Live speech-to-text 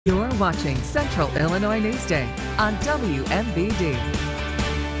You're watching Central Illinois Newsday on WMBD.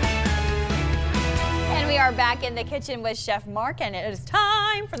 And we are back in the kitchen with Chef Mark, and it is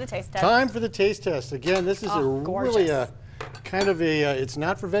time for the taste test. Time for the taste test. Again, this is really kind of a, it's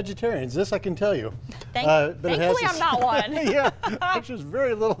not for vegetarians, this I can tell you. Thankfully I'm not one. Yeah, there's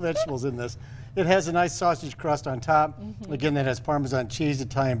very little vegetables in this. It has a nice sausage crust on top. Again, that has Parmesan cheese,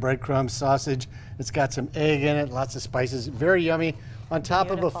 Italian breadcrumbs, sausage. It's got some egg in it, lots of spices, very yummy. On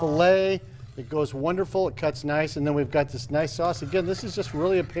top of a filet, it goes wonderful, it cuts nice, and then we've got this nice sauce. Again, this is just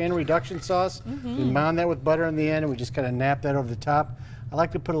really a pan reduction sauce. We mound that with butter in the end, and we just kind of nap that over the top. I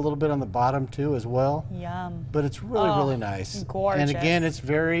like to put a little bit on the bottom too as well. Yum. But it's really nice. Gorgeous. And again, it's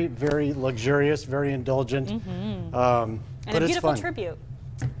very luxurious, very indulgent. And but a beautiful it's fun. tribute.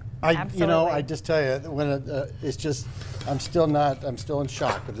 You know, I just tell you, when it's just, I'm still in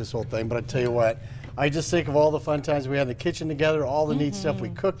shock with this whole thing, but I tell you what, I just think of all the fun times we had in the kitchen together, all the neat stuff we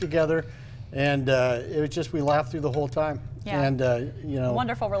cooked together, and it was just, we laughed through the whole time. Yeah. And, you know.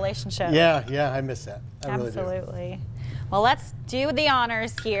 Wonderful relationship. Yeah, I miss that. I really do. Absolutely. Well, let's do the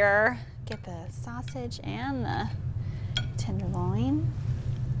honors here. Get the sausage and the tenderloin.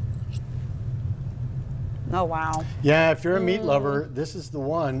 Oh, wow. Yeah, if you're a meat lover, this is the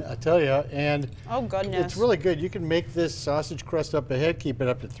one, I tell you. And oh, goodness. It's really good. You can make this sausage crust up ahead, keep it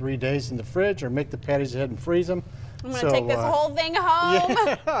up to 3 days in the fridge, or make the patties ahead and freeze them. I'm going to take this whole thing home.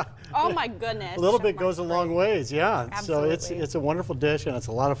 Yeah. Oh, my goodness. A little bit goes a long ways, yeah. Absolutely. So it's a wonderful dish, and it's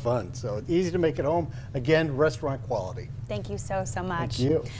a lot of fun. So easy to make at home. Again, restaurant quality. Thank you so much. Thank you.